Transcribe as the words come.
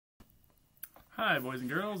Hi boys and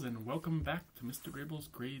girls, and welcome back to Mr. Grable's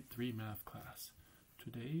grade 3 math class.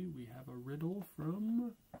 Today we have a riddle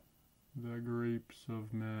from the grapes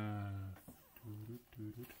of math,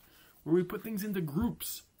 where we put things into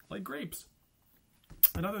groups like grapes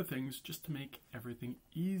and other things just to make everything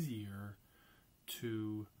easier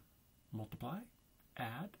to multiply,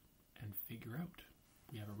 add, and figure out.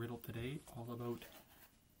 We have a riddle today all about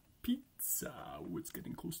pizza. Oh, it's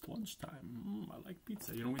getting close to lunchtime. I like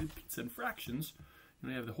pizza. You know, we did pizza in fractions. You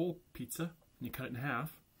know, you have the whole pizza, and you cut it in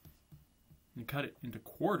half, and you cut it into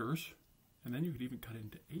quarters, and then you could even cut it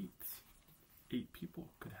into eighths. 8 people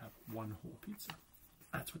could have one whole pizza.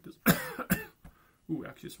 That's what this... Ooh,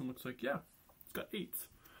 actually this one looks like, yeah, it's got eighths.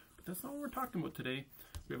 But that's not what we're talking about today.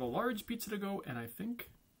 We have a large pizza to go, and I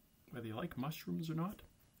think, whether you like mushrooms or not,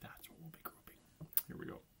 that's what we'll be grouping. Here we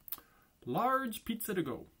go. Large pizza to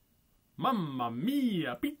go. Mamma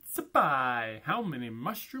mia, pizza pie! How many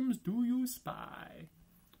mushrooms do you spy?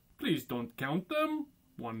 Please don't count them,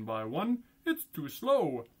 one by one, it's too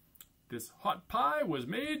slow. This hot pie was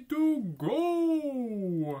made to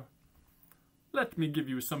go. Let me give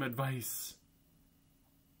you some advice.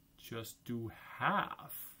 Just do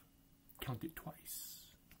half. Count it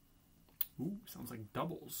twice. Ooh, sounds like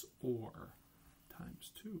doubles or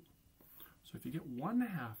times 2. So if you get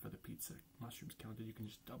 1/2 of the pizza mushrooms counted, you can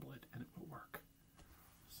just double it and it will work.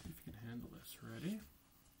 See if you can handle this. Ready?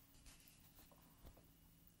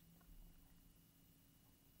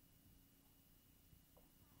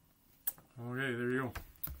 Okay, there you go.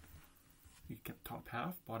 You get top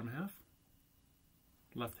half, bottom half,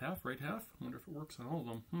 left half, right half. I wonder if it works on all of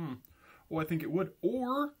them. Oh, I think it would.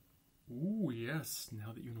 Or, ooh, yes,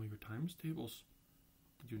 now that you know your times tables.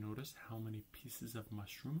 Did you notice how many pieces of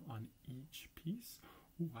mushroom on each piece?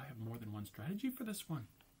 Ooh, I have more than one strategy for this one.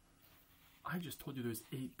 I just told you there's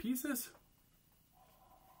 8 pieces.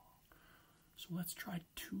 So let's try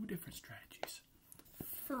 2 different strategies.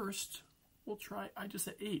 First, we'll try, I just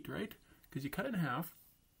said 8, right? Because you cut it in half,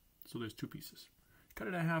 so there's 2 pieces. Cut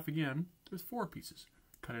it in half again, there's 4 pieces.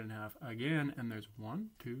 Cut it in half again, and there's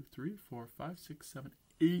 1, 2, 3, 4, 5, 6, 7,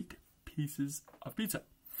 8 pieces of pizza.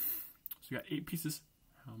 So you got 8 pieces.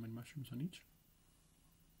 How many mushrooms on each?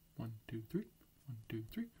 1, 2, 3. 1, 2,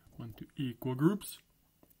 3. 1, 2. Equal groups.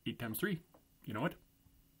 8 times 3. You know what?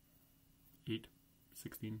 8,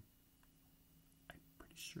 16. I'm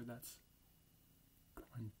pretty sure that's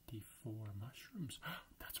 24 mushrooms.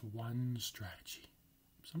 That's one strategy.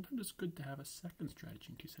 Sometimes it's good to have a second strategy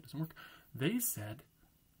in case that doesn't work. They said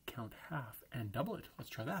count half and double it.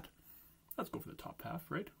 Let's try that. Let's go for the top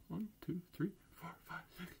half, right? 1, 2, 3, 4, 5,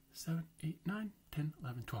 6, 7, 8, 9, 10,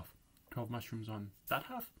 11, 12. 12 mushrooms on that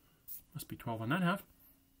half. Must be 12 on that half.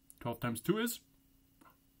 12 times 2 is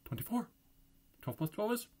 24. 12 plus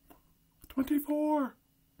 12 is 24.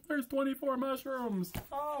 There's 24 mushrooms.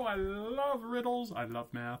 Oh, I love riddles. I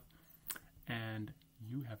love math. And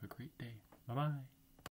you have a great day. Bye-bye.